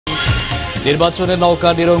নির্বাচনে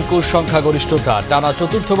নৌকা নিরঙ্কুশ সংখ্যাগরিষ্ঠতা, টানা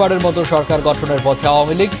চতুর্থবারের মতো সরকার গঠনের পথে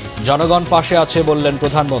আওয়ামী লীগ, জনগণ পাশে আছে বললেন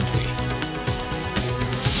প্রধানমন্ত্রী।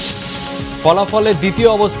 ফলাফলে দ্বিতীয়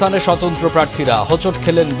অবস্থানে স্বতন্ত্র প্রার্থীরা, হোঁচট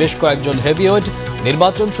খেলেন বেশ কয়েকজন হেভিওয়েট।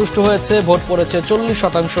 নির্বাচন সুষ্ঠু হয়েছে, ভোট পড়েছে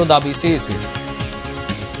 40% দাবি সিইসি।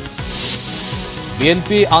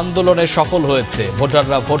 বিএনপি আন্দোলনে সফল হয়েছে,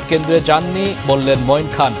 ভোটাররা ভোট কেন্দ্রে যাননি বললেন মঈন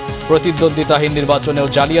খান। প্রতিদ্বন্দ্বিতাহীন নির্বাচনেও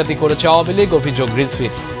জালিয়াতি করেছে আওয়ামী লীগ, অভিযোগ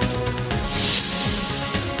রিজভির।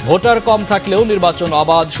 ভোটার কম থাকলেও নির্বাচন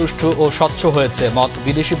অবাধ, সুষ্ঠু ও স্বচ্ছ হয়েছে মত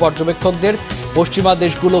বিদেশি পর্যবেক্ষকদের। পশ্চিমা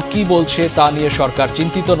দেশগুলো কি বলছে তা নিয়ে সরকার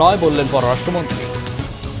চিন্তিত নয় বললেন পররাষ্ট্রমন্ত্রী।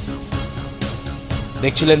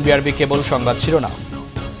 দেখছিলেন বিআরবি কেবল সংবাদ শিরোনাম,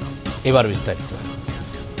 এবার বিস্তারিত।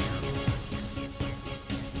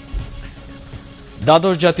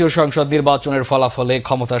 দ্বাদশ জাতীয় সংসদ নির্বাচনের ফলাফলে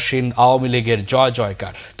ক্ষমতাসীন আওয়ামী লীগের জয়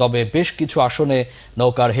জয়কার। তবে বেশ কিছু আসনে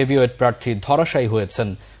নৌকার হেভিওয়েট প্রার্থী ধরাশায়ী হয়েছেন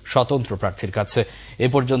স্বতন্ত্র প্রার্থীর কাছে। এ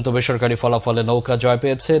পর্যন্ত বেসরকারি ফলাফলে নৌকা জয়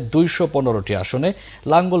পেয়েছে 215টি আসনে,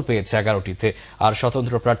 লাঙ্গল পেয়েছে 11টিতে, আর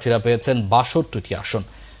স্বতন্ত্র প্রার্থীরা পেয়েছেন 62টি আসন।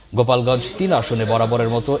 গোপালগঞ্জ 3 আসনে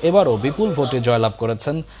বরাবরের মতো এবারও বিপুল ভোটে জয়লাভ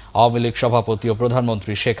করেছেন আওয়ামী লীগ সভাপতি ও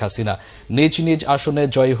প্রধানমন্ত্রী শেখ হাসিনা। নিজ নিজ আসনে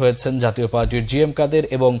জয়ী হয়েছেন জাতীয় পার্টির জিএম কাদের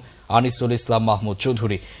এবং আনিসুল ইসলাম মাহমুদ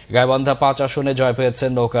চৌধুরী। গাইবান্ধা 5 আসনে জয় পেয়েছেন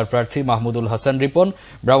নৌকার প্রার্থী মাহমুদুল হাসান রিপন।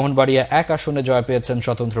 ব্রাহ্মণবাড়িয়া 1 আসনে জয় পেয়েছেন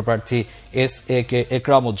স্বতন্ত্র প্রার্থী SAK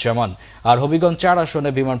একরামুজ্জামান। আর হবিগঞ্জ 4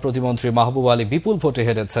 আসনে বিমান প্রতিমন্ত্রী মাহবুব আলী বিপুল ভোটে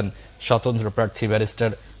হেরেছেন স্বতন্ত্র প্রার্থী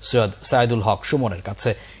ব্যারিস্টার সৈয়দ সাইদুল হক সুমনের কাছে।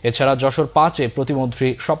 এছাড়া যশোর 5-এ প্রতিমন্ত্রী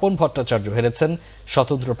স্বপন ভট্টাচার্য হেরেছেন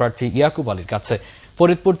স্বতন্ত্র প্রার্থী ইয়াকুব আলীর কাছে।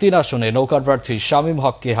 ফরিদপুর 3 আসনে নৌকার প্রার্থী শামীম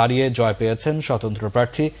হককে হারিয়ে জয় পেয়েছেন স্বতন্ত্র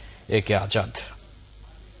প্রার্থী AK আজাদ।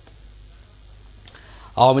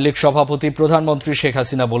 আওয়ামী লীগ সভাপতি প্রধানমন্ত্রী শেখ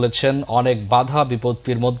হাসিনা বলেছেন, অনেক বাধা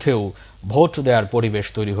বিপত্তির মধ্যেও ভোট দেওয়ার পরিবেশ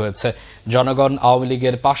তৈরি হয়েছে। জনগণ আওয়ামী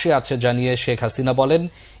লীগের পাশে আছে জানিয়ে শেখ হাসিনা বলেন,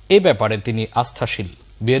 এ ব্যাপারে তিনি আস্থাশীল।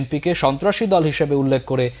 বিএনপিকে সন্ত্রাসী দল হিসেবে উল্লেখ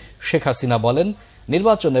করে শেখ হাসিনা বলেন,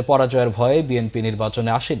 নির্বাচনে পরাজয়ের ভয়ে বিএনপি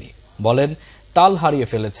নির্বাচনে আসেনি। বলেন, তাল হারিয়ে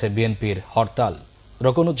ফেলেছে বিএনপির হরতাল।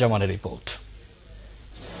 রকনুজ্জামানের রিপোর্ট।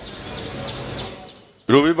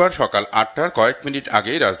 রবিবার সকাল 8টার কয়েক মিনিট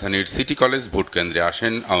আগেই রাজধানীর সিটি কলেজ ভোট কেন্দ্রে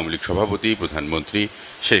আসেন আওয়ামী লীগ সভাপতি প্রধানমন্ত্রী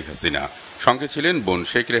শেখ হাসিনা। সঙ্গে ছিলেন বোন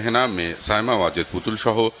শেখ রেহেনা, মেয়ে সাইমা ওয়াজেদ পুতুল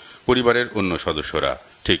সহ পরিবারের অন্য সদস্যরা।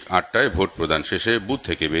 ঠিক 8টায় ভোট প্রদান শেষে বুথ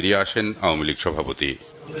থেকে বেরিয়ে আসেন আওয়ামী লীগ সভাপতি।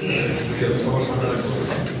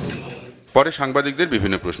 পরে সাংবাদিকদের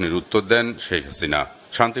বিভিন্ন প্রশ্নের উত্তর দেন শেখ হাসিনা।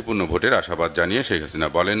 শান্তিপূর্ণ ভোটের আশাবাদ জানিয়ে শেখ হাসিনা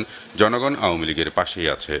বলেন, জনগণ আওয়ামী লীগের পাশেই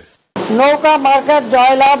আছে। নৌকা মার্কার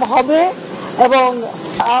জয়লাভ হবে এবং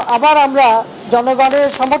আবার আমরা জনগণের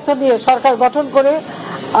সমর্থন নিয়ে সরকার গঠন করে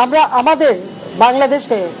আমরা আমাদের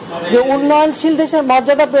বাংলাদেশকে যে উন্নয়নশীল দেশের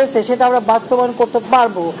মর্যাদা পেয়েছে সেটা আমরা বাস্তবায়ন করতে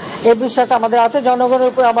পারবো, এই বিশ্বাস আমাদের আছে।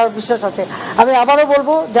 জনগণের উপর আমার বিশ্বাস আছে। আমি আবারও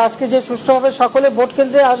বলবো যে আজকে যে সুষ্ঠুভাবে সকলে ভোট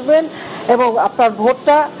কেন্দ্রে আসবেন এবং আপনার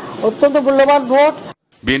ভোটটা অত্যন্ত মূল্যবান ভোট।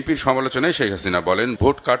 বিএনপির সমালোচনায় শেখ হাসিনা বলেন,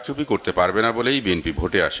 ভোট কারচুপি করতে পারবে না বলেই বিএনপি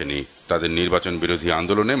ভোটে আসেনি। তাদের নির্বাচন বিরোধী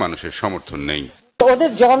আন্দোলনে মানুষের সমর্থন নেই।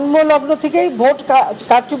 ওদের জন্মলগ্ন থেকেই ভোট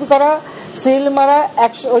কারচুপি করা, সিল মারা,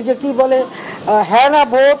 ওই যে কি বলে হ্যাঁ না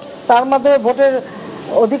ভোট, তার মাধ্যমে ভোটের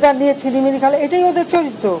অধিকার নিয়ে ছিনিমিনি খেলা, এটাই ওদের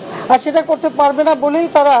চরিত্র। আর সেটা করতে পারবে না বলেই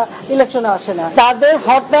তারা ইলেকশনে আসে না। তাদের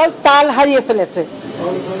হরতাল তাল হারিয়ে ফেলেছে,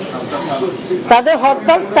 তাদের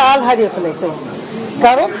হরতাল তাল হারিয়ে ফেলেছে,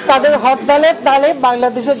 কারণ তাদের হরতালের তালে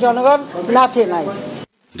বাংলাদেশের জনগণ নাচে নাই।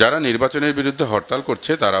 যারা নির্বাচনের বিরুদ্ধে হরতাল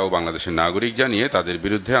করছে তারাও বাংলাদেশের নাগরিক জানিয়ে তাদের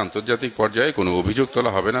বিরুদ্ধে আন্তর্জাতিক পর্যায়ে কোনো অভিযোগ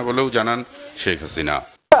তোলা হবে না বলেও জানান শেখ হাসিনা।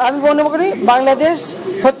 আমি মনে করি বাংলাদেশ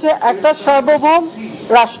হচ্ছে একটা সার্বভৌম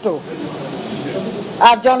রাষ্ট্র,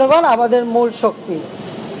 আর জনগণ আমাদের মূল শক্তি।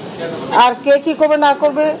 আর কে কি করবে না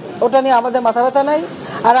করবে ওটা নিয়ে আমাদের মাথা ব্যথা নাই,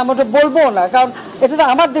 আর আমরা ওটা বলবো না, কারণ এটা তো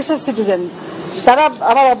আমার দেশের সিটিজেন। তারা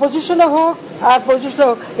আমার অপোজিশনে হোক আর পজিশনে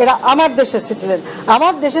হোক, এরা আমার দেশের সিটিজেন।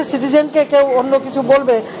 আমার দেশের সিটিজেনকে কেউ অন্য কিছু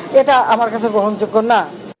বলবে, এটা আমার কাছে গ্রহণযোগ্য না।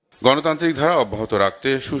 গণতান্ত্রিক ধারা অব্যাহত রাখতে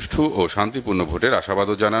সুষ্ঠু ও শান্তিপূর্ণ ভোটের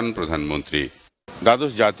আশাবাদও জানান প্রধানমন্ত্রী।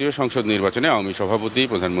 দ্বাদশ জাতীয় সংসদ নির্বাচনে আওয়ামী সভাপতি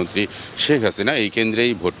প্রধানমন্ত্রী শেখ হাসিনা এই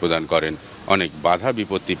কেন্দ্রেই ভোট প্রদান করেন। অনেক বাধা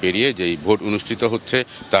বিপত্তি পেরিয়ে যেই ভোট অনুষ্ঠিত হচ্ছে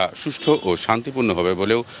তা সুষ্ঠু ও শান্তিপূর্ণ হবে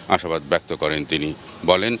বলেও আশাবাদ ব্যক্ত করেন তিনি।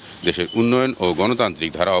 বলেন, দেশের উন্নয়ন ও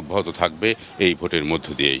গণতান্ত্রিক ধারা অব্যাহত থাকবে এই ভোটের মধ্য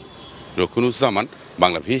দিয়েই। রকনুজ্জামান,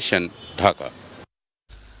 বাংলাভিশন, ঢাকা।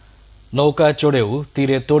 নৌকায় চড়েও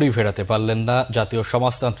তীরে তড়ি ফেরাতে পারলেন না জাতীয়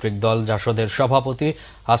সমাজতান্ত্রিক দল জাসদের সভাপতি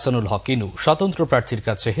হাসানুল হক ইনু। স্বতন্ত্র প্রার্থীর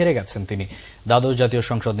কাছে হেরে গেছেন তিনি। দ্বাদশ জাতীয়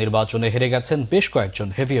সংসদ নির্বাচনে হেরে গেছেন বেশ কয়েকজন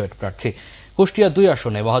হেভিওয়েট প্রার্থী। কুষ্টিয়া 2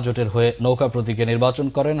 আসনে মহাজোটের হয়ে নৌকা প্রতীকে নির্বাচন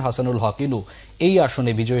করেন হাসানুল হক ইনু। এই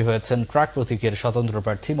আসনে বিজয়ী হয়েছেন ট্রাক প্রতীকের স্বতন্ত্র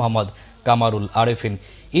প্রার্থী মোহাম্মদ কামারুল আরেফিন।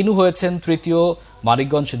 ইনু হয়েছেন তৃতীয়।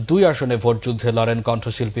 মানিকগঞ্জ 2 আসনে ভোট যুদ্ধে লড়েন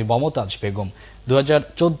কণ্ঠশিল্পী মমতাজ বেগম।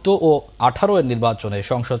 2014 ও 18 এর নির্বাচনে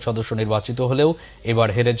সংসদ সদস্য নির্বাচিত হলেও এবার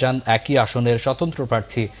হেরে যান একই আসনের স্বতন্ত্র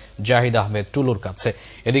প্রার্থী জাহিদ আহমেদ টুলুর কাছে।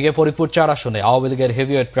 এদিকে ফরিদপুর 4 আসনে আওয়ামী লীগের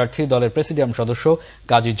হেভিওয়েট প্রার্থী দলের প্রেসিডিয়াম সদস্য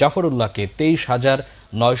কাজী জাফরুল্লাহকে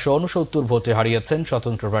 23,969 ভোটে হারিয়েছেন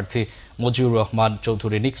স্বতন্ত্র প্রার্থী মজিউর রহমান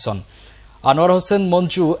চৌধুরী নিক্সন। আনোয়ার হোসেন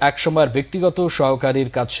মঞ্জু একসময়ের ব্যক্তিগত সহকারীর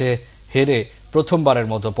কাছে হেরে প্রথমবারের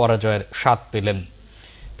মতো পরাজয়ের স্বাদ পেলেন।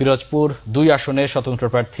 পিরোজপুর 2 আসনে স্বতন্ত্র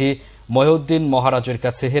প্রার্থী মহিউদ্দিন মহারাজের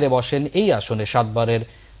কাছে হেরে বসেন এই আসনে 7 বারের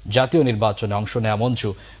জাতীয় নির্বাচনে অংশ নেয়া মঞ্জু।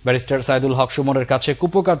 ব্যারিস্টার সাইদুল হক সুমনের কাছে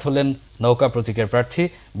কুপকাত হলেন নৌকা প্রতীকের প্রার্থী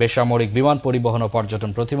বেসামরিক বিমান পরিবহন ও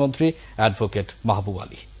পর্যটন প্রতিমন্ত্রী অ্যাডভোকেট মাহবুব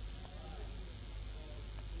আলী।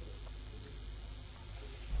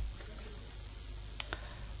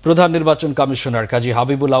 প্রধান নির্বাচন কমিশনার কাজী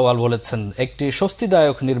হাবিবুল আওয়াল বলেছেন, একটি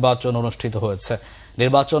স্বস্তিদায়ক নির্বাচন অনুষ্ঠিত হয়েছে।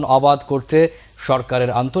 নির্বাচন অবাধ করতে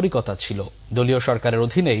সরকারের আন্তরিকতা ছিল। দলীয় সরকারের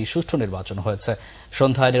অধীনেই সুষ্ঠু নির্বাচন হয়েছে।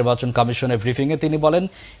 সন্ধ্যায় নির্বাচন কমিশনের ব্রিফিংয়ে তিনি বলেন,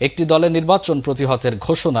 একটি দলের নির্বাচন প্রতিহতের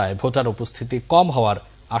ঘোষণায় ভোটার উপস্থিতি কম হওয়ার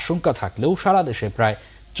আশঙ্কা থাকলেও সারা দেশে প্রায়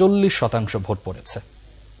 40% ভোট পড়েছে।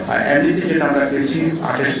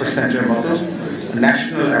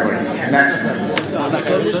 ন্যাশনাল অ্যাভারেজ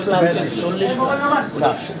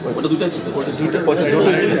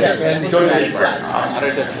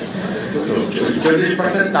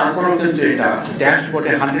তারপরেও কিন্তু এটা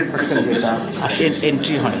ড্যাশবোর্ডে 100% যেটা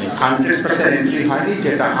এন্ট্রি হয়নি, 100% এন্ট্রি হয়নি,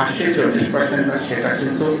 যেটা আসে 40% সেটা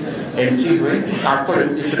কিন্তু এন্ট্রি হয়ে তারপরে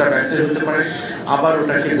কিছুটা ব্যর্থ হতে পারে। আবার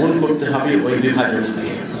ওটাকে গুণ করতে হবে ওই বিভাজন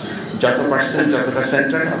দিয়ে, যত পার্সেন্ট যতটা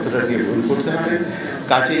সেন্টার অতটা দিয়ে গুণ করতে হবে।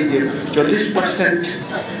 কাজেই যে 40%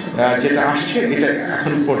 যেটা আসছে এটা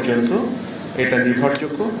এখন পর্যন্ত এটা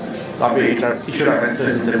নির্ভরযোগ্য, তবে এটা কিছুটা ব্যর্থ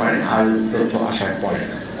হতে পারে আর তথ্য আসার পরে।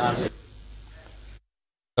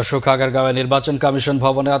 দর্শক, আগারগাঁওয়ে নির্বাচন কমিশন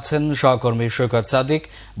ভবনে আছেন সহকর্মী সৈকত সাদিক।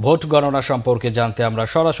 ভোট গণনা সম্পর্কে জানতে আমরা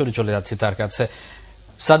সরাসরি চলে যাচ্ছি তার কাছে।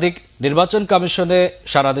 সাদিক, নির্বাচন কমিশনে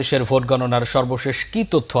সারা দেশের ভোট গণনার সর্বশেষ কি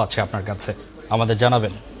তথ্য আছে আপনার কাছে, আমাদের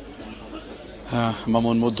জানাবেন।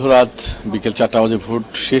 মামুন, মধ্যরাত বিকেল 4টা বাজে ভোট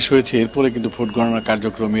শেষ হয়েছে। এরপরে কিন্তু ভোট গণনা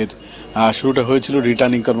কার্যক্রমের শুরুটা হয়েছিল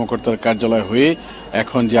রিটার্নিং কর্মকর্তার কার্যালয় হয়ে।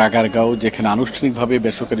 এখন যে আগারগাঁও, যেখানে আনুষ্ঠানিকভাবে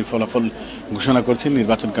বেসরকারি ফলাফল ঘোষণা করছেন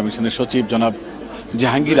নির্বাচন কমিশনের সচিব জনাব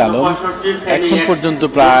জাহাঙ্গীর আলম, এখন পর্যন্ত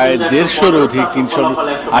প্রায় 150-র অধিক, 300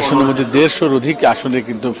 আসনের মধ্যে 150-র অধিক আসনে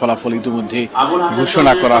কিন্তু ফলাফল ইতিমধ্যে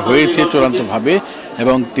ঘোষণা করা হয়েছে চূড়ান্তভাবে,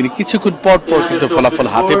 এবং তিনি কিছুক্ষণ পর পর কিন্তু ফলাফল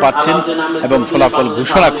হাতে পাচ্ছেন এবং ফলাফল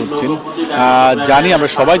ঘোষণা করছেন। আমরা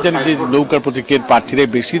সবাই জানি যে নৌকা প্রতীকের প্রার্থীরাই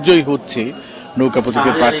বেশি জয়ী হচ্ছে, নৌকা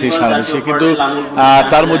প্রতীকের প্রার্থী সারা দেশে, কিন্তু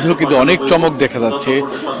তার মধ্যেও কিন্তু অনেক চমক দেখা যাচ্ছে।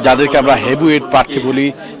 যাদেরকে আমরা হেভিওয়েট প্রার্থী বলি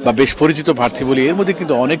বা বেশ পরিচিত প্রার্থী বলি, এর মধ্যে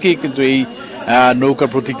কিন্তু অনেকেই কিন্তু এই নৌকা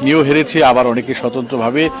প্রতীক নিয়েও হেরেছে, আবার অনেকে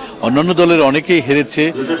স্বতন্ত্রভাবে অন্যান্য দলের অনেকেই হেরেছে।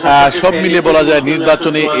 সব মিলে বলা যায়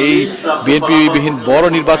নির্বাচনে এই বিএনপি বিহীন বড়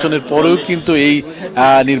নির্বাচনের পরেও কিন্তু এই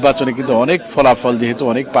নির্বাচনে কিন্তু অনেক ফলাফল, যেহেতু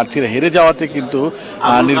অনেক প্রার্থীরা হেরে যাওয়াতে কিন্তু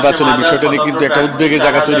নির্বাচনের বিষয়টা নিয়ে কিন্তু একটা উদ্বেগের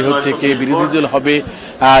জায়গা তৈরি হচ্ছে। কে বিরোধী দল হবে,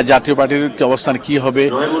 জাতীয় পার্টির অবস্থান কি হবে,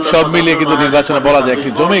 সব মিলিয়ে কিন্তু নির্বাচনে বলা যায় একটি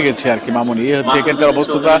জমে গেছে আর কি মামুন। এই হচ্ছে এখানকার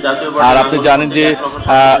অবস্থাটা। আর আপনি জানেন যে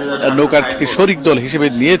নৌকার থেকে শরিক দল হিসেবে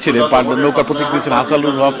নিয়েছিলেন, নৌকার প্রতীক নিয়েছেন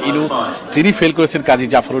হাসানুল হক ইনু, তিনি ফেল করেছেন। কাজী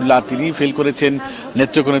জাফরুল্লাহ তিনি ফেল করেছেন।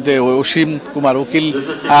 নেত্রকোনাতে অসীম কুমার উকিল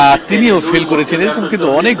তিনিও ফেল করেছেন। এরকম কিন্তু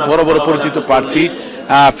অনেক বড় বড় পরিচিত প্রার্থী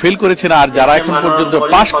ফেল করেছেন। আর যারা এখন পর্যন্ত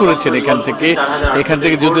পাশ করেছেন এখান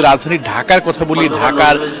থেকে যদি রাজধানী ঢাকার কথা বলি,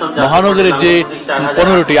 ঢাকার মহানগরের যে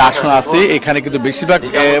 15টি আসন আছে, এখানে কিন্তু বেশিরভাগ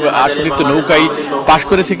আসন কিন্তু নৌকাই পাশ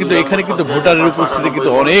করেছে, কিন্তু এখানে কিন্তু ভোটারের উপস্থিতি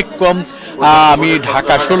কিন্তু অনেক কম। আমি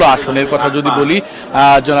ঢাকা 16 আসনের কথা যদি বলি,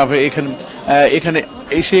 জনাব এখানে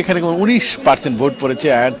 19% ভোট পড়েছে।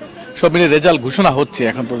 আর সব মিলে রেজাল্ট ঘোষণা হচ্ছে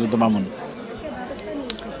এখন পর্যন্ত মামুন।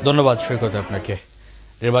 ধন্যবাদ সৈকত আপনাকে।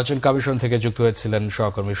 নির্বাচন কমিশন থেকে যুক্ত হয়েছিলেন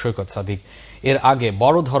সহকর্মী সৈকত সাদিক। এর আগে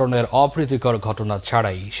বড় ধরনের অপ্রীতিকর ঘটনা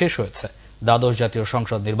ছাড়াই শেষ হয়েছে দ্বাদশ জাতীয়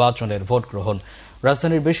সংসদ নির্বাচনের ভোট গ্রহণ।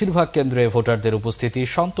 রাজধানীর বেশিরভাগ কেন্দ্রে ভোটারদের উপস্থিতি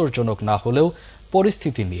সন্তোষজনক না হলেও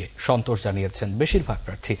পরিস্থিতি নিয়ে সন্তোষ জানিয়েছেন বেশিরভাগ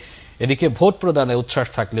প্রার্থী। এদিকে ভোট প্রদানে উচ্ছ্বাস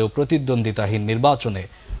থাকলেও প্রতিদ্বন্দ্বিতাহীন নির্বাচনে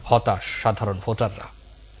হতাশ সাধারণ ভোটাররা।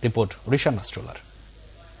 রিপোর্ট রিশান নাস্টুলার।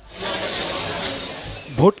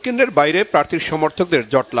 ভোট কেন্দ্রের বাইরে প্রার্থীর সমর্থকদের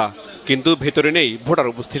জটলা, কিন্তু ভেতরে নেই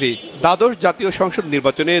ভোটার উপস্থিতি। দ্বাদশ জাতীয় সংসদ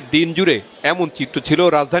নির্বাচনে দিন জুড়ে এমন চিত্র ছিল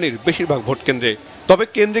রাজধানীর বেশিরভাগ ভোট কেন্দ্রে। তবে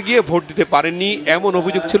কেন্দ্রে গিয়ে ভোট দিতে পারেননি এমন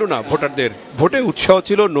অভিযোগ ছিল না ভোটারদের। ভোটে উৎসাহ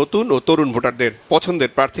ছিল নতুন ও তরুণ ভোটারদের।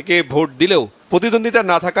 পছন্দের প্রার্থীকে ভোট দিলেও প্রতিদ্বন্দ্বিতা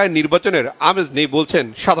না থাকায় নির্বাচনের আমেজ নেই বলছেন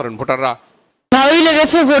সাধারণ ভোটাররা। ভালোই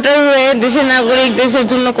লেগেছে, ভোটার হয়ে দেশের নাগরিক, দেশের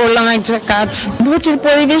জন্য করলাম একটা কাজ। ভোটের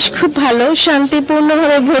পরিবেশ খুব ভালো,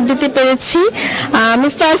 শান্তিপূর্ণভাবে ভোট দিতে পেরেছি। আমি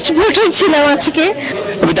ফার্স্ট ভোটার ছিলাম আজকে।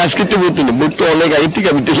 আমি আজকে তো ভোট দিলাম, ভোট তো অনেক আগে থেকে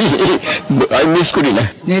আমি মিস করি না।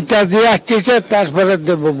 নেতা দিয়ে আসতেছে, তারপরে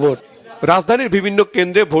দেবো ভোট। রাজধানীর বিভিন্ন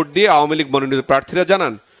কেন্দ্রে ভোট দিয়ে আওয়ামী লীগ মনোনীত প্রার্থীরা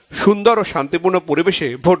জানান সুন্দর ও শান্তিপূর্ণ পরিবেশে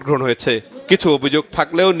ভোট গ্রহণ হয়েছে। কিছু অভিযোগ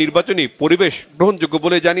থাকলেও নির্বাচনী পরিবেশ গ্রহণযোগ্য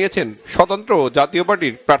বলে জানিয়েছেন স্বতন্ত্র ও জাতীয়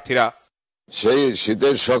পার্টির প্রার্থীরা। সেই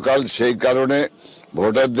শীতের সকাল, সেই কারণে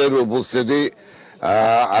ভোটারদের উপস্থিতি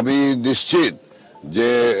আমি নিশ্চিত যে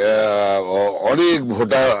অনেক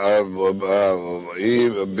ভোটার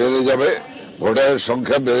বেড়ে যাবে, ভোটারের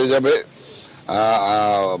সংখ্যা বেড়ে যাবে।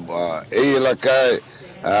 এই এলাকায়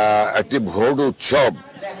একটি ভোট উৎসব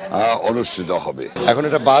অনুষ্ঠিত হবে। এখন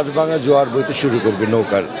এটা বাঁধ ভাঙা জোয়ার বইতে শুরু করবে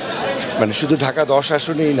নৌকার, মানে শুধু ঢাকা 10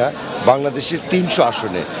 আসনেই না, বাংলাদেশের 300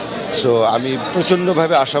 আসনে। সো আমি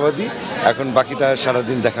প্রচন্ডভাবে আশাবাদী, এখন বাকিটা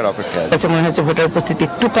সারাদিন দেখার অপেক্ষা আছে। মনে হচ্ছে ভোটার উপস্থিতি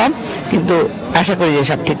একটু কম, কিন্তু আশা করি যে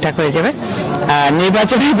সব ঠিকঠাক হয়ে যাবে। আর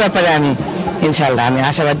নির্বাচনের ব্যাপারে আমি ইনশাল্লাহ আমি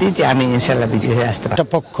আশাবাদী যে আমি ইনশাল্লাহ বিজয়ী হয়ে আসতে পারব। একটা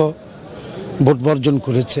পক্ষ ভোট বর্জন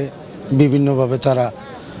করেছে, বিভিন্নভাবে তারা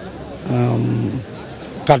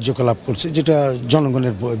কার্যকলাপ করছে, যেটা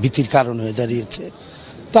জনগণের ভীতির কারণ হয়ে দাঁড়িয়েছে।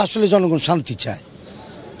 তো আসলে জনগণ শান্তি চায়,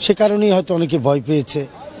 সে কারণেই হয়তো অনেকে ভয় পেয়েছে,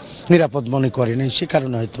 নিরাপদ মনে করে নাই, সে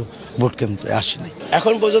কারণে হয়তো ভোট কেন্দ্রে আসে নাই।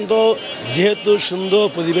 এখন পর্যন্ত যেহেতু সুন্দর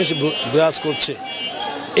পরিবেশ বিরাজ করছে,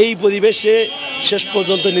 এই পরিবেশে শেষ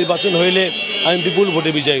পর্যন্ত নির্বাচন হইলে আমি বিপুল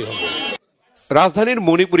ভোটে বিজয়ী হব। রাজধানীর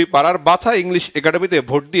মণিপুরি পাড়ার বাছা ইংলিশ একাডেমিতে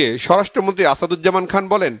ভোট দিয়ে স্বরাষ্ট্রমন্ত্রী আসাদুজ্জামান খান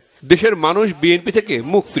বলেন, দেশের মানুষ বিএনপি থেকে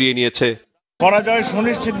মুখ ফিরিয়ে নিয়েছে। পরাজয়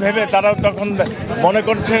সুনিশ্চিত ভেবে তারা তখন মনে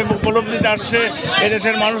করছে, উপলব্ধিতে আসছে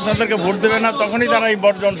এদেশের মানুষ তাদেরকে ভোট দেবে না, তখনই তারা এই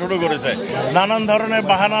বর্জন শুরু করেছে। নানান ধরনের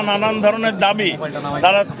বাহানা, নানান ধরনের দাবি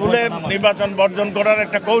তারা তুলে নির্বাচন বর্জন করার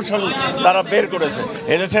একটা কৌশল তারা বের করেছে।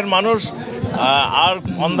 এদেশের মানুষ আর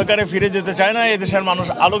অন্ধকারে ফিরে যেতে চায় না, এদেশের মানুষ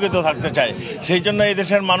আলোকিত থাকতে চায়। সেই জন্য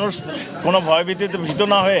এদেশের মানুষ কোনো ভয়ভীতিতে ভীত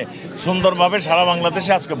না হয়ে সুন্দরভাবে সারা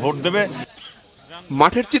বাংলাদেশে আজকে ভোট দেবে।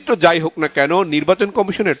 মাঠের চিত্র যাই হোক না কেন, নির্বাচন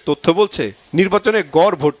কমিশনের তথ্য বলছে নির্বাচনে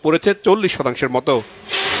গড় ভোট পড়েছে 40% মতো।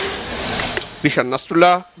 রিশান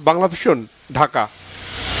নাসরুল্লাহ, বাংলাভিশন, ঢাকা।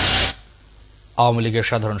 আওয়ামী লীগের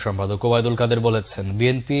সাধারণ সম্পাদক ওবায়দুল কাদের বলেছেন,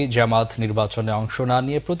 বিএনপি জামাত নির্বাচনে অংশ না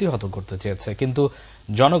নিয়ে প্রতিহত করতে চেয়েছে, কিন্তু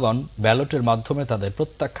জনগণ ব্যালটের মাধ্যমে তাদের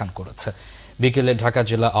প্রত্যাখ্যান করেছে। বিকেলে ঢাকা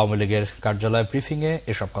জেলা আওয়ামী লীগের কার্যালয় ব্রিফিংয়ে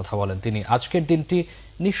এসব কথা বলেন তিনি। আজকের দিনটি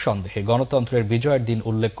নিঃসন্দেহে গণতন্ত্রের বিজয়ের দিন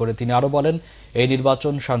উল্লেখ করে তিনি আরও বলেন, এই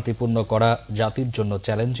নির্বাচন শান্তিপূর্ণ করা জাতির জন্য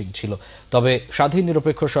চ্যালেঞ্জিং ছিল, তবে স্বাধীন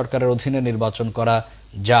নিরপেক্ষ সরকারের অধীনে নির্বাচন করা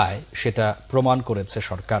যায় সেটা প্রমাণ করেছে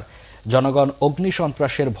সরকার। জনগণ অগ্নি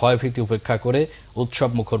সন্ত্রাসের ভয়ভীতি উপেক্ষা করে উৎসব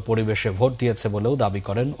মুখর পরিবেশে ভোট দিয়েছে বলেও দাবি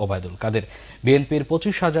করেন ওবায়দুল কাদের। বিএনপির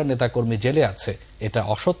 25,000 নেতাকর্মী জেলে আছে, এটা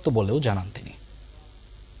অসত্য বলেও জানান তিনি।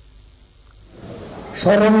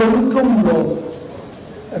 ষড়যন্ত্রমূলক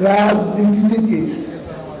রাজনীতি থেকে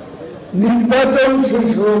নির্বাচন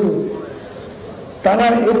শেষ হল, তারা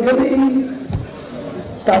এখানেই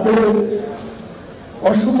তাদের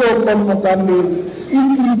অশুভ কর্মকাণ্ডের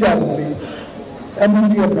ইতি টানবে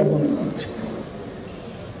এমনটি আমরা মনে করছি।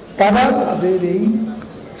 তারা তাদের এই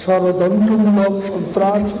ষড়যন্ত্রমূলক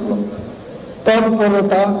সন্ত্রাসমূলক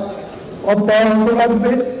তৎপরতা অব্যাহত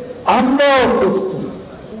রাখবে। আমরাও প্রস্তুত,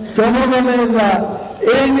 জনগণেরা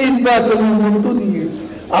এই নির্বাচনের মধ্য দিয়ে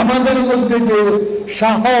আমাদের মধ্যে যে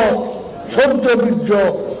সাহস, শৌর্য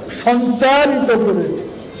সঞ্চারিত করেছে,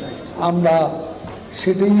 আমরা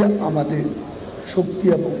সেটাই আমাদের শক্তি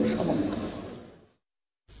এবং সামর্থ্য।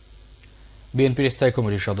 বিএনপির স্থায়ী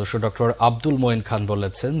কমিটির সদস্য ডক্টর আব্দুল মঈন খান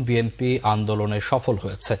বলেছেন, বিএনপি আন্দোলনে সফল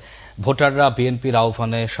হয়েছে। ভোটাররা বিএনপির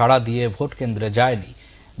আহ্বানে সাড়া দিয়ে ভোট কেন্দ্রে যায়নি।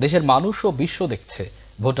 দেশের মানুষ ও বিশ্ব দেখছে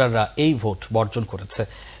ভোটাররা এই ভোট বর্জন করেছে।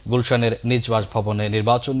 গুলশানের নিজ বাসভবনে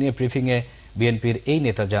নির্বাচন নিয়ে ব্রিফিংয়ে বিএনপির এই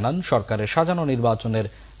নেতা জানান, সরকারের সাজানো নির্বাচনের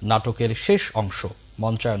নাটকের শেষ অংশ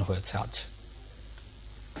মঞ্চায়ন হয়েছে আজ।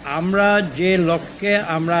 আমরা যে লক্ষ্যে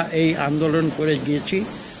আমরা এই আন্দোলন করে গিয়েছি,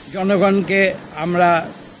 জনগণকে আমরা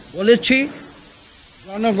বলেছি,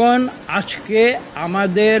 জনগণ আজকে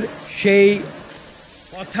আমাদের সেই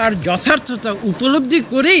কথার যথার্থতা উপলব্ধি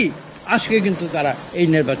করেই আজকে কিন্তু তারা এই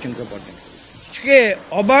নির্বাচনকে বর্জন করে। আজকে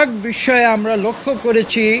অবাক বিষয়ে আমরা লক্ষ্য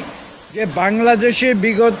করেছি যে বাংলাদেশে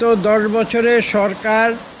বিগত 10 বছরে সরকার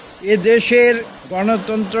এদেশের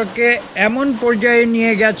গণতন্ত্রকে এমন পর্যায়ে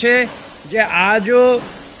নিয়ে গেছে যে আজও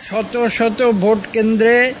শত শত ভোট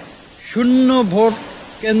কেন্দ্রে শূন্য ভোট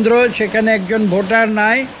কেন্দ্র, সেখানে একজন ভোটার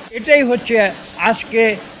নাই। এটাই হচ্ছে আজকে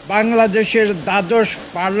বাংলাদেশের দ্বাদশ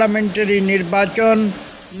পার্লামেন্টারি নির্বাচন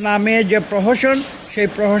নামে যে প্রহসন, সেই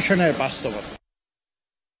প্রহসনের বাস্তবতা।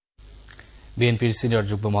 বিএনপির সিনিয়র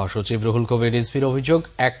যুগ্ম মহাসচিব রুহুল কবির রিজভীর অভিযোগ,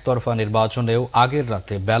 একতরফা নির্বাচনেও আগের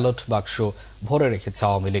রাতে ব্যালট বাক্স ভরে রেখেছে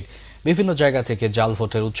আওয়ামী লীগ। বিভিন্ন জায়গা থেকে জাল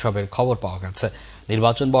ভোটের উৎসবের খবর পাওয়া গেছে।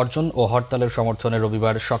 নির্বাচন বর্জন ও হরতালের সমর্থনে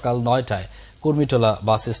রবিবার সকাল 9টায় কুর্মিটোলা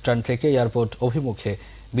বাস স্ট্যান্ড থেকে এয়ারপোর্ট অভিমুখে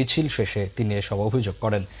মিছিল শেষে তিনি এসব অভিযোগ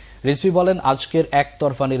করেন। রিজভী বলেন, আজকের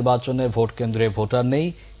একতরফা নির্বাচনে ভোট কেন্দ্রে ভোটার নেই,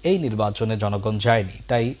 এই নির্বাচনে জনগণ যায়নি,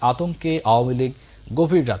 তাই আতঙ্কে আওয়ামী লীগ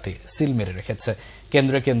গভীর রাতে সিল মেরে রেখেছে।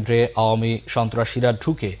 কেন্দ্রে কেন্দ্রে আওয়ামী সন্ত্রাসীরা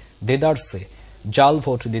ঢুকে দেদারসে জাল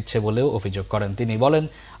ভোট দিচ্ছে বলেও অভিযোগ করেন তিনি। বলেন,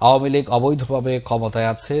 আওয়ামী লীগ অবৈধভাবে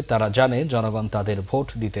ক্ষমতায় আছে, তারা জানে জনগণ তাদের ভোট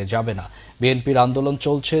দিতে যাবে না। বিএনপির আন্দোলন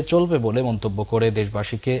চলবে বলে মন্তব্য করে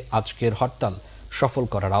দেশবাসীকে আজকের হরতাল সফল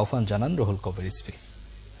করার আহ্বান জানান রুহুল কবির রিজভী।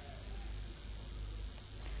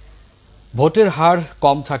 ভোটের হার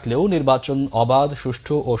কম থাকলেও নির্বাচন অবাধ,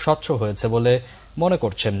 সুষ্ঠু ও স্বচ্ছ হয়েছে বলে মনে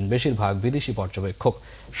করছেন বেশিরভাগ বিদেশি পর্যবেক্ষক।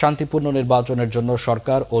 শান্তিপূর্ণ নির্বাচনের জন্য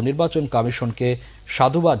সরকার ও নির্বাচন কমিশনকে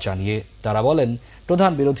সাধুবাদ জানিয়ে তারা বলেন,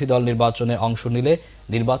 প্রধান বিরোধী দল নির্বাচনে অংশ নিলে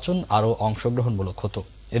নির্বাচন আরও অংশগ্রহণমূলক হতো।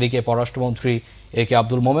 এদিকে পররাষ্ট্রমন্ত্রী একে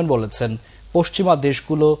আব্দুল মোমেন বলেছেন, পশ্চিমা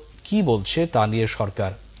দেশগুলো কি বলছে তা নিয়ে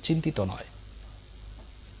সরকার চিন্তিত নয়।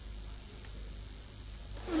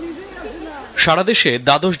 সারা দেশে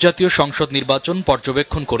দ্বাদশ জাতীয় সংসদ নির্বাচন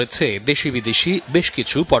পর্যবেক্ষণ করেছে দেশি বিদেশি বেশ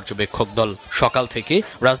কিছু পর্যবেক্ষক দল। সকাল থেকে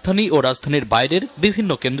রাজধানী ও রাজধানীর বাইরের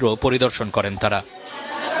বিভিন্ন কেন্দ্র পরিদর্শন করেন তারা।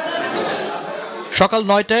 সকাল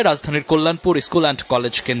 9টায় রাজধানীর কল্যাণপুর স্কুল অ্যান্ড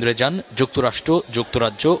কলেজ কেন্দ্রে যান যুক্তরাষ্ট্র,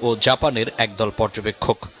 যুক্তরাজ্য ও জাপানের একদল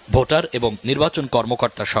পর্যবেক্ষক। ভোটার এবং নির্বাচন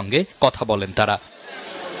কর্মকর্তার সঙ্গে কথা বলেন তারা।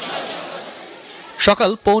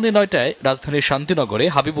 সকাল 8:45টায় রাজধানীর শান্তিনগরে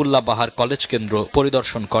হাবিবুল্লাহ বাহার কলেজ কেন্দ্র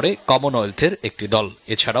পরিদর্শন করে কমনওয়েলথের একটি দল।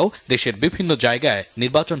 এছাড়াও দেশের বিভিন্ন জায়গায়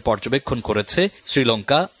নির্বাচন পর্যবেক্ষণ করেছে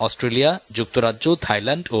শ্রীলঙ্কা, অস্ট্রেলিয়া, যুক্তরাজ্য,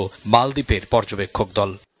 থাইল্যান্ড ও মালদ্বীপের পর্যবেক্ষক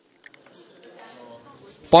দল।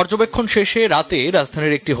 পর্যবেক্ষণ শেষে রাতে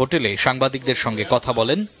রাজধানীর একটি হোটেলে সাংবাদিকদের সঙ্গে কথা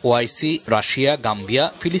বলেন ওআইসি, রাশিয়া, গাম্বিয়া,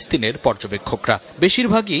 ফিলিস্তিনের পর্যবেক্ষকরা।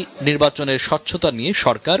 বেশিরভাগই নির্বাচনের স্বচ্ছতা নিয়ে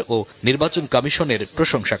সরকার ও নির্বাচন কমিশনের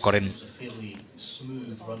প্রশংসা করেন।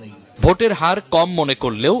 ভোটের হার কম মনে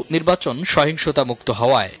করলেও নির্বাচন সহিংসতা মুক্ত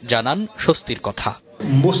হওয়ায় জানান স্বস্তির কথা।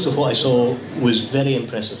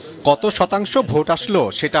 কত শতাংশ ভোট আসলো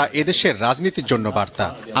সেটা এদেশের রাজনীতির জন্য বার্তা,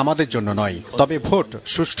 আমাদের জন্য নয়। তবে ভোট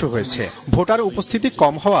সুষ্ঠু হয়েছে। ভোটার উপস্থিতি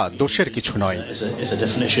কম হওয়া দোষের কিছু নয়।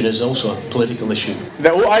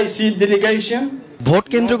 ভোট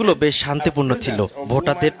কেন্দ্রগুলো বেশ শান্তিপূর্ণ ছিল,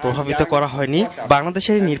 ভোটারদের প্রভাবিত করা হয়নি।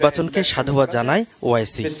 বাংলাদেশের নির্বাচনকে সাধুবাদ জানায়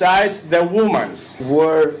ওআইসি।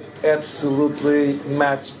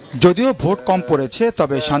 যদিও ভোট কম পড়েছে,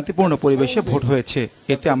 তবে শান্তিপূর্ণ পরিবেশে ভোট হয়েছে,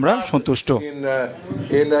 এতে আমরা সন্তুষ্ট।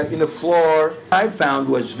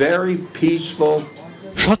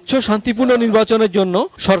 স্বচ্ছ শান্তিপূর্ণ নির্বাচনের জন্য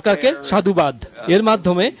সরকারকে সাধুবাদ। এর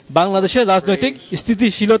মাধ্যমে বাংলাদেশের রাজনৈতিক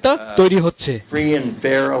স্থিতিশীলতা তৈরি হচ্ছে।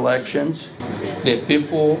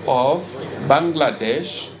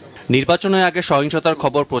 নির্বাচনের আগে সহিংসতার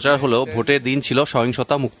খবর প্রচার হলেও ভোটের দিন ছিল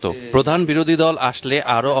সহিংসতা মুক্ত। প্রধান বিরোধী দল আসলে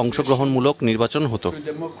আরও অংশগ্রহণমূলক নির্বাচন হতো।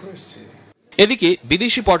 এদিকে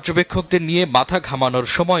বিদেশি পর্যবেক্ষকদের নিয়ে মাথা ঘামানোর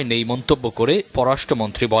সময় নেই মন্তব্য করে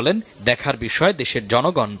পররাষ্ট্রমন্ত্রী বলেন, দেখার বিষয় দেশের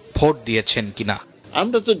জনগণ ভোট দিয়েছেন কিনা।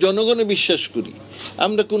 আমরা তো জনগণে বিশ্বাস করি,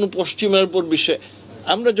 আমরা কোনো পশ্চিমার উপর বিষয়।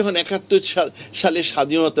 আমরা যখন ৭১ সালে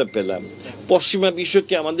স্বাধীনতা পেলাম, পশ্চিমা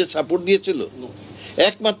বিশ্বকে আমাদের সাপোর্ট দিয়েছিল?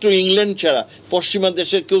 একমাত্র ইংল্যান্ড ছাড়া পশ্চিমা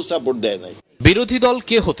দেশের কেউ সাপোর্ট দেয় নাই। বিরোধী দল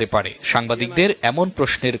কে হতে পারে? সাংবাদিকদের এমন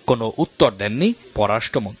প্রশ্নের কোনো উত্তর দেননি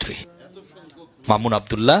পররাষ্ট্রমন্ত্রী। মামুন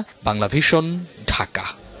আব্দুল্লাহ, বাংলাভিশন, ঢাকা।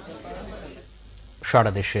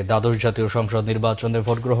 সারা দেশে দ্বাদশ জাতীয় সংসদ নির্বাচনে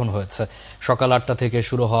ভোট গ্রহণ হয়েছে। সকাল 8টা থেকে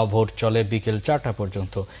শুরু হওয়া ভোট চলে বিকেল 4টা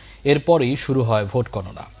পর্যন্ত। এরপরই শুরু হয় ভোট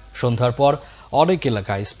গণনা। সন্ধ্যার পর অনেক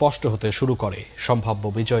এলাকায় স্পষ্ট হতে শুরু করে সম্ভাব্য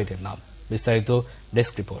বিজয়ীদের নাম। বিস্তারিত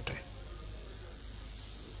ডেস্ক রিপোর্টে।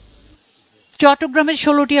 চট্টগ্রামের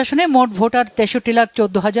 16টি আসনে মোট ভোটার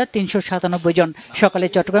 63,14,397 জন। সকালে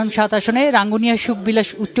চট্টগ্রাম 7 আসনে রাঙ্গুনিয়া সুখবিলাস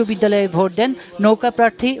উচ্চ বিদ্যালয়ে ভোট দেন নৌকা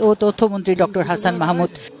প্রার্থী ও তথ্যমন্ত্রী ডক্টর হাসান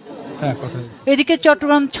মাহমুদ। এদিকে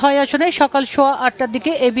চট্টগ্রাম 6 আসনে সকাল 8:15টার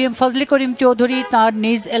দিকে এবিএম ফজলি করিম চৌধুরী তাঁর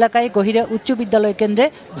নিজ এলাকায় গহিরা উচ্চ বিদ্যালয় কেন্দ্রে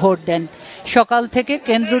ভোট দেন। সকাল থেকে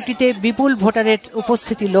কেন্দ্রটিতে বিপুল ভোটারের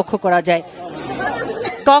উপস্থিতি লক্ষ্য করা যায়।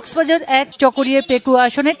 কক্সবাজার 1 চকরিয়া পেকু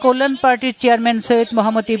আসনে কল্যাণ পার্টির চেয়ারম্যান সৈয়দ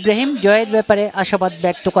মোহাম্মদ ইব্রাহিম জয়ের ব্যাপারে আশাবাদ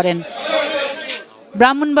ব্যক্ত করেন।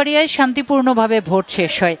 ব্রাহ্মণবাড়িয়ায় শান্তিপূর্ণভাবে ভোট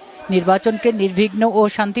শেষ হয়। নির্বাচনকে নির্বিঘ্ন ও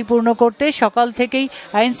শান্তিপূর্ণ করতে সকাল থেকেই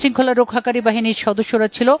আইন শৃঙ্খলা রক্ষাকারী বাহিনীর সদস্যরা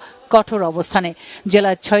ছিল কঠোর অবস্থানে।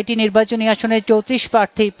 জেলার 6টি নির্বাচনী আসনে 34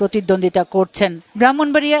 প্রার্থী প্রতিদ্বন্দ্বিতা করছেন।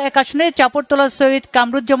 ব্রাহ্মণবাড়িয়া 1 আসনে চাপড়তলা সৈয়দ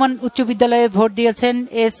কামরুজ্জামান উচ্চ বিদ্যালয়ে ভোট দিয়েছেন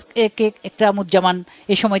SAK একরামুজ্জামান।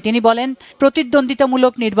 এ সময় তিনি বলেন,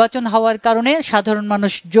 প্রতিদ্বন্দ্বিতামূলক নির্বাচন হওয়ার কারণে সাধারণ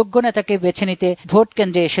মানুষ যোগ্য নেতাকে বেছে নিতে ভোট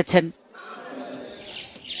কেন্দ্রে এসেছেন।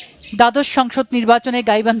 দ্বাদশ সংসদ নির্বাচনে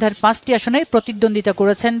গাইবান্ধার 5টি আসনে প্রতিদ্বন্দ্বিতা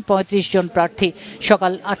করেছেন 35 জন প্রার্থী।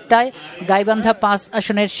 সকাল 8টায় গাইবান্ধা 5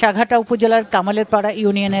 আসনের সাঘাটা উপজেলার কামালেরপাড়া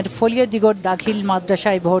ইউনিয়নের ফলিয়াদিগড় দাখিল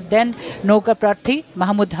মাদ্রাসায় ভোট দেন নৌকা প্রার্থী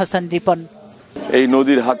মাহমুদ হাসান রিপন। এই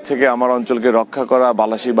নদীর হাত থেকে আমার অঞ্চলকে রক্ষা করা,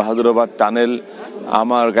 বালাসী বাহাদুরাবাদ টানেল,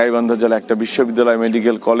 আমার গাইবান্ধা জেলা একটা বিশ্ববিদ্যালয়,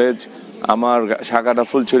 মেডিকেল কলেজ, আমার সাঘাটা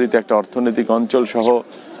ফুলছড়িতে একটা অর্থনৈতিক অঞ্চল সহ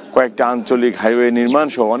কয়েকটা আঞ্চলিক হাইওয়ে নির্মাণ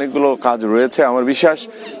সহ অনেকগুলো কাজ রয়েছে। আমার বিশ্বাস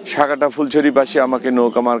সাঘাটা ফুলছড়িবাসী আমাকে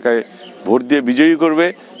নৌকা মার্কায় ভোট দিয়ে বিজয়ী করবে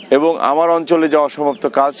এবং আমার অঞ্চলে যে অসমাপ্ত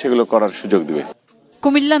কাজ সেগুলো করার সুযোগ দেবে।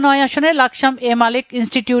 কুমিল্লা 9 আসনে লাকসাম এ মালিক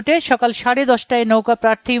ইনস্টিটিউটে সকাল 10:30টায় নৌকা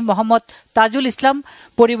প্রার্থী মোহাম্মদ তাজুল ইসলাম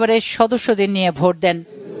পরিবারের সদস্যদের নিয়ে ভোট দেন।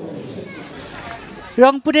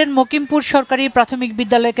 রংপুরের মকিমপুর সরকারি প্রাথমিক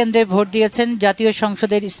বিদ্যালয় কেন্দ্রে ভোট দিয়েছেন জাতীয়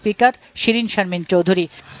সংসদের স্পিকার শিরিন শারমিন চৌধুরী।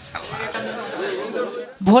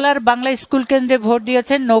 ভোলার বাংলা স্কুল কেন্দ্রে ভোট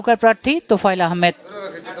দিয়েছেন নৌকা প্রার্থী তোফায়েল আহমেদ।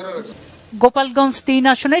 গোপালগঞ্জ 3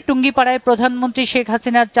 আসনে টুঙ্গিপাড়ায় প্রধানমন্ত্রী শেখ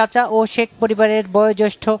হাসিনার চাচা ও শেখ পরিবারের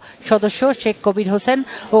বয়োজ্যেষ্ঠ সদস্য শেখ কবির হোসেন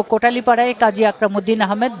ও কোটালীপাড়ায় কাজী আকরামউদ্দিন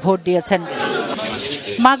আহমেদ ভোট দিয়েছেন।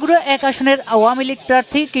 মাগুরা 1 আসনের আওয়ামী লীগ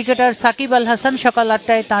প্রার্থী ক্রিকেটার সাকিব আল হাসান সকাল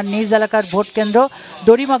 8টায় তাঁর নিজ এলাকার ভোট কেন্দ্র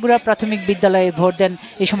দড়িমাগুরা প্রাথমিক বিদ্যালয়ে ভোট দেন।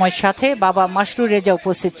 এ সময় সাথে বাবা মাসরুর রেজা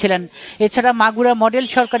উপস্থিত ছিলেন। এছাড়া মাগুরা মডেল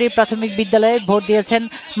সরকারি প্রাথমিক বিদ্যালয়ে ভোট দিয়েছেন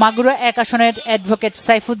মাগুরা 1 আসনের অ্যাডভোকেট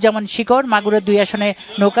সাইফুজ্জামান শিকর। মাগুরা 2 আসনে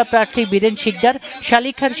নৌকা প্রার্থী বীরেন শিকদার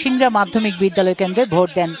শালিখার সিংড়া মাধ্যমিক বিদ্যালয় কেন্দ্রে ভোট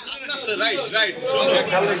দেন।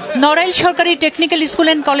 নড়াইল সরকারি টেকনিক্যাল স্কুল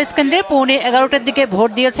অ্যান্ড কলেজ কেন্দ্রে পৌনে 11টার দিকে ভোট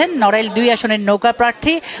দিয়েছেন নড়াইল 2 আসনের নৌকা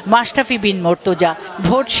প্রার্থী মাশরাফি বিন মর্তুজা।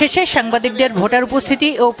 ভোট শেষে সাংবাদিকদের ভোটার উপস্থিতি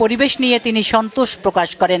ও পরিবেশ নিয়ে তিনি সন্তোষ প্রকাশ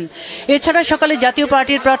করেন। এছাড়া সকালে জাতীয়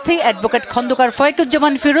পার্টির প্রার্থী অ্যাডভোকেট খন্দকার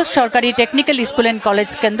ফয়কুজ্জামান ফিরোজ সরকারি টেকনিক্যাল স্কুল অ্যান্ড কলেজ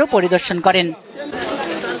কেন্দ্র পরিদর্শন করেন।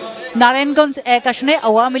 নারায়ণগঞ্জ 1 আসনে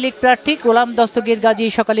আওয়ামী লীগ প্রার্থী গোলাম দস্তগীর গাজী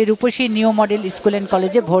সকালে রূপসী নিউ মডেল স্কুল অ্যান্ড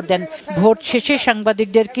কলেজে ভোট দেন। ভোট শেষে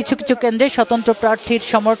সাংবাদিকদের কিছু কিছু কেন্দ্রে স্বতন্ত্র প্রার্থীর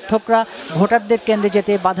সমর্থকরা ভোটারদের কেন্দ্রে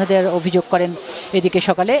যেতে বাধা দেওয়ার অভিযোগ করেন। এদিকে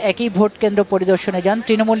সকালে একই ভোট কেন্দ্র পরিদর্শনে যান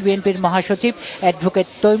তৃণমূল বিএনপির মহাসচিব অ্যাডভোকেট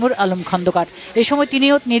তৈমুর আলম খন্দকার। এ সময়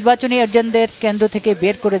তিনিও নির্বাচনী এজেন্টদের কেন্দ্র থেকে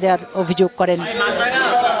বের করে দেওয়ার অভিযোগ করেন।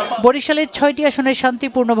 বরিশালের 6টি আসনে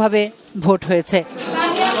শান্তিপূর্ণভাবে ভোট হয়েছে।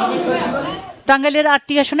 টাঙ্গাইলের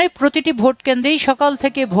 8টি আসনে প্রতিটি ভোট কেন্দ্রেই সকাল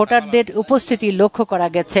থেকে ভোটারদের উপস্থিতি লক্ষ্য করা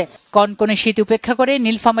গেছে। কনকনে শীত উপেক্ষা করে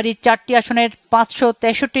নীলফামারীর 4টি আসনের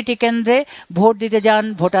 563টি কেন্দ্রে ভোট দিতে যান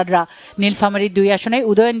ভোটাররা। নীলফামারীর 2 আসনে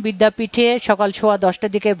উদয়ন বিদ্যাপীঠে সকাল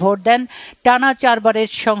 10:15টার দিকে ভোট দেন টানা 4 বারের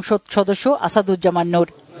সংসদ সদস্য আসাদুজ্জামান নূর।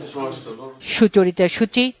 সুচরিতা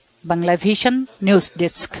সূচি, বাংলাভিশন নিউজ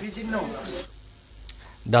ডেস্ক।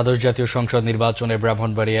 দ্বাদশ জাতীয় সংসদ নির্বাচনে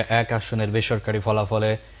ব্রাহ্মণবাড়িয়া 1 আসনের বেসরকারি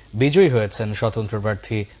ফলাফলে বিজয়ী হয়েছেন স্বতন্ত্র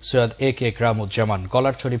প্রার্থী সৈয়দ AK একরামুজ্জামান।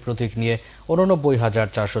 কলারছড়ি প্রতীক নিয়ে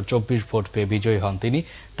 89,424 ভোট পেয়ে বিজয়ী হন তিনি।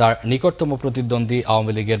 তার নিকটতম প্রতিদ্বন্দ্বী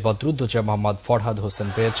আওয়ামী লীগের বদরুদ্দোজা মোহাম্মদ ফরহাদ হোসেন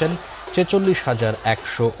পেয়েছেন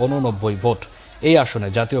 46,189 ভোট। এই আসনে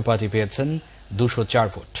জাতীয় পার্টি পেয়েছেন 204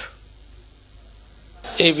 ভোট।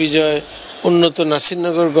 এই বিজয় উন্নত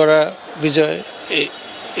নাসিরনগর গড়া বিজয়।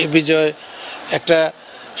 এই বিজয় একটা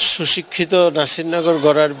সুশিক্ষিত নাসিরনগর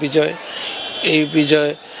গড়ার বিজয়। এই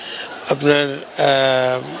বিজয় আপনার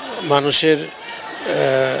মানুষের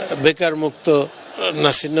বেকার মুক্ত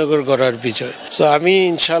নাসিরনগর গড়ার বিজয়। সো আমি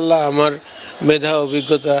ইনশাল্লাহ আমার মেধা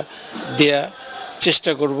অভিজ্ঞতা দেয়া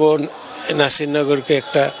চেষ্টা করব নাসিরনগরকে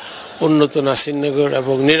একটা উন্নত নাসিরনগর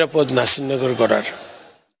এবং নিরাপদ নাসিরনগর গড়ার।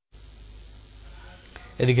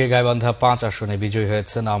 এদিকে গাইবান্ধা 5 আসনে বিজয়ী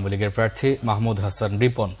হয়েছেন আওয়ামী লীগের প্রার্থী মাহমুদ হাসান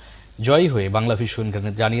রিপন। জয়ী হয়ে বাংলাভিশন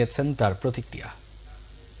জানিয়েছেন তার প্রতিক্রিয়া।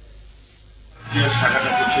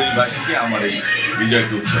 আমার এই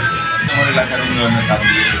বিজয়কে উৎসর্গ আমার এলাকার উন্নয়নের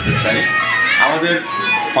কাজগুলো করতে চাই। আমাদের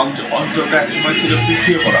অঞ্চলটা একসময় ছিল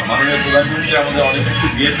পিছিয়ে পড়া। মাননীয় প্রধানমন্ত্রী আমাদের অনেক কিছু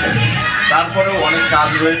দিয়েছেন, তারপরেও অনেক কাজ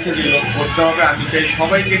রয়েছে যেগুলো করতে হবে। আমি চাই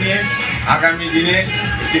সবাইকে নিয়ে আগামী দিনে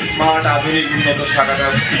একটি স্মার্ট আধুনিক উন্নত শাখাটা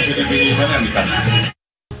পিছনে বিনির্মাণে আমি কাজ করব।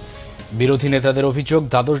 বিরোধী নেতাদের অভিযোগ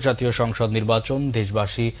দ্বাদশ জাতীয় সংসদ নির্বাচন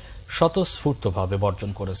দেশবাসী স্বতঃস্ফূর্তভাবে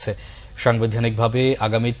বর্জন করেছে। সাংবিধানিকভাবে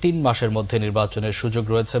আগামী ৩ মাসের মধ্যে নির্বাচনের সুযোগ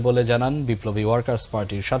রয়েছে বলে জানান বিপ্লবী ওয়ার্কার্স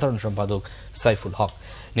পার্টির সাধারণ সম্পাদক সাইফুল হক।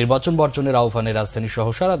 নির্বাচন বর্জনের আহ্বানে রাজধানী সহ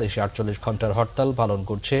সারা দেশে ৪৮ ঘণ্টার হরতাল পালন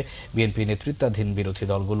করছে বিএনপি নেতৃত্বাধীন বিরোধী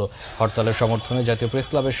দলগুলো। হরতালের সমর্থনে জাতীয় প্রেস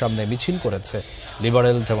ক্লাবের সামনে মিছিল করেছে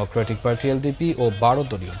লিবারেল ডেমোক্রেটিক পার্টি এলডিপি ও ১২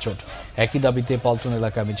 দলীয় জোট। একই দাবিতে পল্টন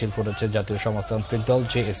এলাকায় মিছিল করেছে জাতীয় সমাজতান্ত্রিক দল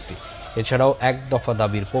জেএসটি। এছাড়াও এক দফা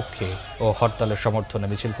দাবির পক্ষে ও হরতালের সমর্থনে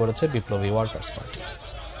মিছিল করেছে বিপ্লবী ওয়ার্কার্স পার্টি।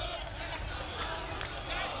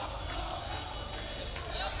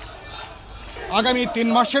 আগামী ৩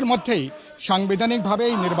 মাসের মধ্যেই সাংবিধানিকভাবে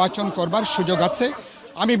নির্বাচন করবার সুযোগ আছে।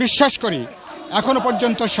 আমি বিশ্বাস করি এখনো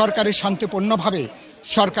পর্যন্ত সরকারের শান্তিপূর্ণভাবে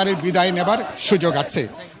সরকারের বিদায় নেবার সুযোগ আছে।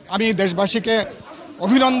 আমি দেশবাসীকে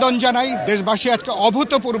অভিনন্দন জানাই। দেশবাসী আজকে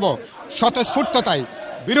অভূতপূর্ব স্বতঃস্ফূর্ততায়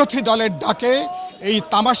বিরোধী দলের ডাকে এই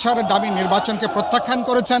তামাশার দামি নির্বাচনকে প্রত্যাখ্যান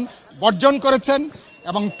করেছেন, বর্জন করেছেন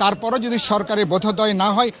এবং তারপরও যদি সরকারের বোধোদয় না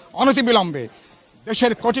হয় অনতিবিলম্বে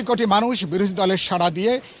দেশের কোটি কোটি মানুষ বিরোধী দলের সাড়া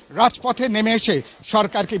দিয়ে রাজপথে নেমে এসে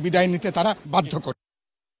সরকারকে বিদায় নিতে তারা বাধ্য করে।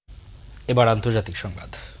 এবার আন্তর্জাতিক সংবাদ।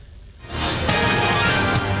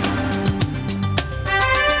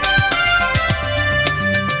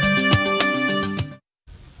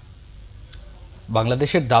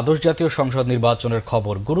 বাংলাদেশের দ্বাদশ জাতীয় সংসদ নির্বাচনের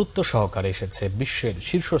খবর গুরুত্ব সহকারে এসেছে বিশ্বের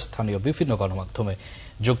শীর্ষস্থানীয় বিভিন্ন গণমাধ্যমে।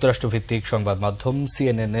 যুক্তরাষ্ট্রভিত্তিক সংবাদ মাধ্যম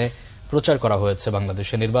সিএনএন-এ প্রচার করা হয়েছে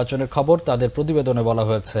বাংলাদেশের নির্বাচনের খবর। তাদের প্রতিবেদনে বলা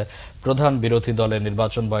হয়েছে, প্রধান বিরোধী দলের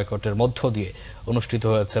নির্বাচন বয়কটের মধ্য দিয়ে অনুষ্ঠিত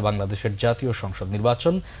হয়েছে বাংলাদেশের জাতীয় সংসদ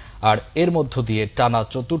নির্বাচন, আর এর মধ্য দিয়ে টানা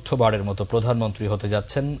চতুর্থবারের মতো প্রধানমন্ত্রী হতে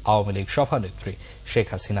যাচ্ছেন আওয়ামী লীগ সভানেত্রী শেখ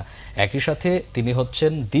হাসিনা। একই সাথে তিনি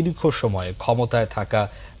হচ্ছেন দীর্ঘ সময় ক্ষমতায় থাকা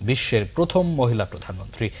বিশ্বের প্রথম মহিলা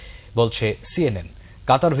প্রধানমন্ত্রী, বলছে সিএনএন।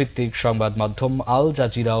 কাতার ভিত্তিক সংবাদ মাধ্যম আল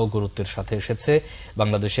জাজিরাও গুরুত্বের সাথে এসেছে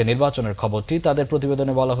বাংলাদেশের নির্বাচনের খবরটি। তাদের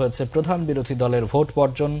প্রতিবেদনে বলা হয়েছে, প্রধান বিরোধী দলের ভোট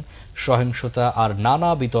বর্জন, সহিংসতা আর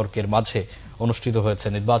নানা বিতর্কের মাঝে অনুষ্ঠিত হয়েছে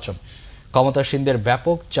নির্বাচন। ক্ষমতাসীনদের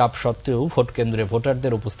ব্যাপক চাপ সত্ত্বেও ভোট কেন্দ্রে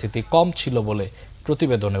ভোটারদের উপস্থিতি কম ছিল বলে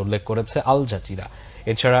প্রতিবেদনে উল্লেখ করেছে আল জাজিরা।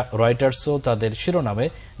 এছাড়া রয়টার্সও তাদের শিরোনামে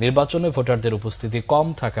নির্বাচনে ভোটারদের উপস্থিতি কম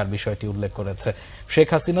থাকার বিষয়টি উল্লেখ করেছে। শেখ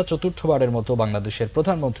হাসিনা চতুর্থবারের মতো বাংলাদেশের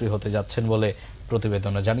প্রধানমন্ত্রী হতে যাচ্ছেন বলে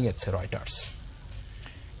প্রতিবেদনে জানিয়েছে রয়টার্স।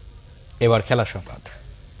 এবার খেলা সংবাদ।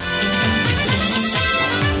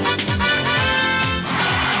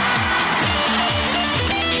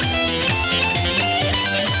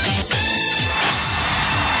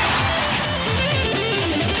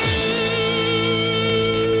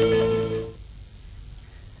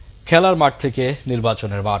 খেলার মাঠ থেকে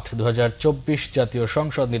নির্বাচনের মাঠ। 2024 জাতীয়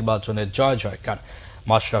সংসদ নির্বাচনের জয় জয়কার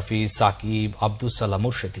মাশরাফি, সাকিব, আব্দুস সালাম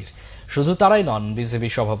মুর্শেদির। শুধু তারাই নন, বিজেপি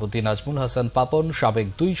সভাপতি নাজমুল হাসান পাপন, সাবেক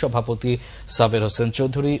 2 সভাপতি সাবের হোসেন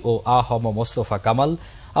চৌধুরী ও আহম মোস্তফা কামাল,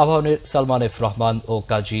 আবাহনীর সালমান এফ রহমান ও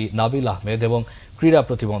কাজী নাবিল আহমেদ এবং ক্রীড়া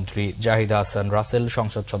প্রতিমন্ত্রী জাহিদা হাসান রাসেল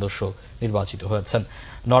সংসদ সদস্য নির্বাচিত হয়েছেন।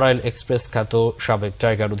 নড়াইল এক্সপ্রেস খ্যাত সাবেক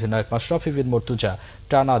টাইগার অধিনায়ক মাশরাফি বিন মর্তুজা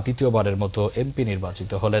টানা দ্বিতীয়বারের মতো এমপি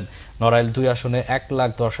নির্বাচিত হলেন। নড়াইল 2 আসনে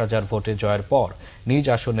 1,10,000 ভোটে জয়ের পর নিজ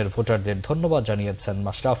আসনের ভোটারদের ধন্যবাদ জানিয়েছেন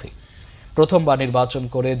মাশরাফি। প্রথমবার নির্বাচন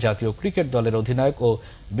করে জাতীয় ক্রিকেট দলের অধিনায়ক ও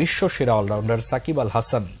বিশ্বসেরা অলরাউন্ডার সাকিব আল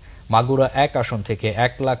হাসান মাগুরা 1 আসন থেকে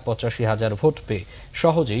 1,85,000 ভোট পেয়ে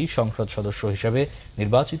সহজেই সংসদ সদস্য হিসেবে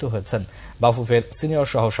নির্বাচিত হয়েছেন। বাফুফের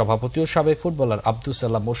সিনিয়র সহ সভাপতি ও সাবেক ফুটবলার আব্দুস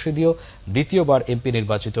সালাম মুর্শেদিও দ্বিতীয়বার এমপি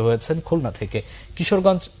নির্বাচিত হয়েছেন খুলনা থেকে।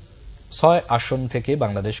 কিশোরগঞ্জ 6 আসন থেকে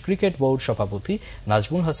বাংলাদেশ ক্রিকেট বোর্ড সভাপতি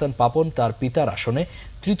নাজমুল হাসান পাপন তার পিতার আসনে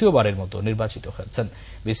তৃতীয়বারের মতো নির্বাচিত হয়েছেন।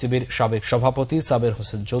 বিসিবির সাবেক সভাপতি সাবের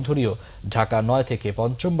হোসেন চৌধুরীও ঢাকা 9 থেকে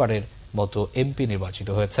পঞ্চমবারের মতো এমপি নির্বাচিত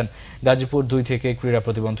হয়েছেন। গাজীপুর 2 থেকে ক্রীড়া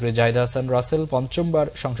প্রতিমন্ত্রী জাহিদা হাসান রাসেল পঞ্চমবার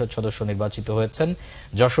সংসদ সদস্য নির্বাচিত হয়েছেন।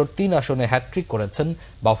 যশোর 3 আসনে হ্যাট্রিক করেছেন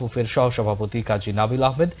বাফুফের সহসভাপতি কাজী নাবিল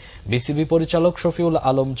আহমেদ। বিসিবি পরিচালক শফিউল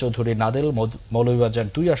আলম চৌধুরী নাদেল মৌলভীবাজার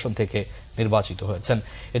 2 আসন থেকে নির্বাচিত হয়েছেন।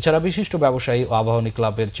 এছাড়া বিশিষ্ট ব্যবসায়ী ও আবাহনী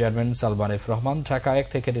ক্লাবের চেয়ারম্যান সালমান এফ রহমান ঢাকা 1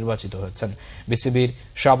 থেকে নির্বাচিত হয়েছেন। বিসিবির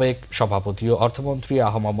সাবেক সভাপতি ও অর্থমন্ত্রী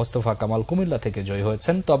আহমদ মোস্তফা কামাল কুমিল্লা থেকে জয়ী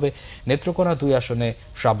হয়েছেন। তবে নেত্রকোনা 2 আসনে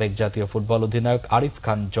সাবেক জাতীয় ফুটবল অধিনায়ক আরিফ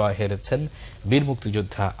খান জয় হেরেছেন বীর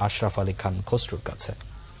মুক্তিযোদ্ধা আশরাফ আলী খান খসরুর কাছে।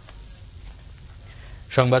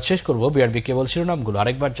 সংবাদ শেষ করব বিআরবি কেবল শিরোনামগুলো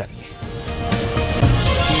আরেকবার জানিয়ে।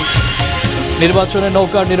 নির্বাচনে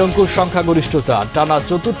নৌকার নিরঙ্কুশ সংখ্যাগরিষ্ঠতা, টানা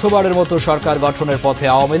চতুর্থবারের মতো সরকার গঠনের পথে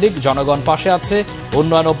আওয়ামী লীগ, জনগণ পাশে আছে,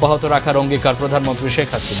 উন্নয়ন অব্যাহত রাখার অঙ্গীকার প্রধানমন্ত্রী শেখ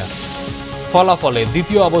হাসিনা। ফলাফলে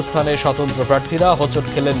দ্বিতীয় অবস্থানে স্বতন্ত্র প্রার্থীরা, হোঁচট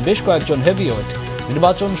খেলেন বেশ কয়েকজন হেভিওয়েট।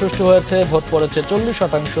 নির্বাচন সুষ্ঠু হয়েছে, ভোট পড়েছে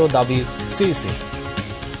 40%, দাবি সিইসি।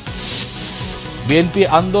 বিএনপি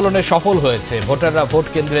আন্দোলনে সফল হয়েছে, ভোটাররা ভোট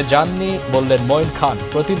কেন্দ্রে যাননি বললেন মঈন খান।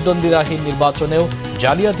 প্রতিদ্বন্দ্বিতাহীন নির্বাচনেও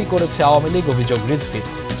জালিয়াতি করেছে আওয়ামী লীগ, অভিযোগ রিজভীর।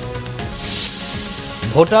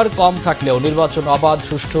 ভোটার কম থাকলেও নির্বাচন অবাধ,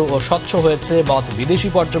 সুষ্ঠু ও স্বচ্ছ হয়েছে মত বিদেশি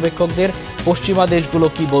পর্যবেক্ষকদের। পশ্চিমা দেশগুলো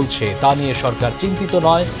কি বলছে তা নিয়ে সরকার চিন্তিত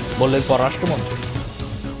নয় বললেন পররাষ্ট্রমন্ত্রী।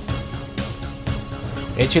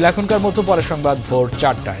 এই ছিল এখনকার মতো, পরে সংবাদ ভোর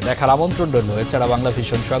 4টায় দেখার আমন্ত্রণ রইল। এছাড়া বাংলা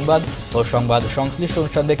ভিশন সংবাদ ও সংবাদ সংশ্লিষ্ট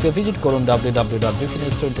অনুষ্ঠান দেখতে ভিজিট করুন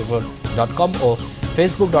www.bvnews24.com ও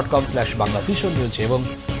facebook.com/banglavisionnews এবং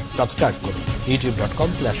সাবস্ক্রাইব করুন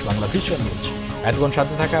youtube.com/banglavisionnews। এতক্ষণ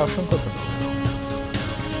সাথে থাকায় অসংখ্য ধন্যবাদ।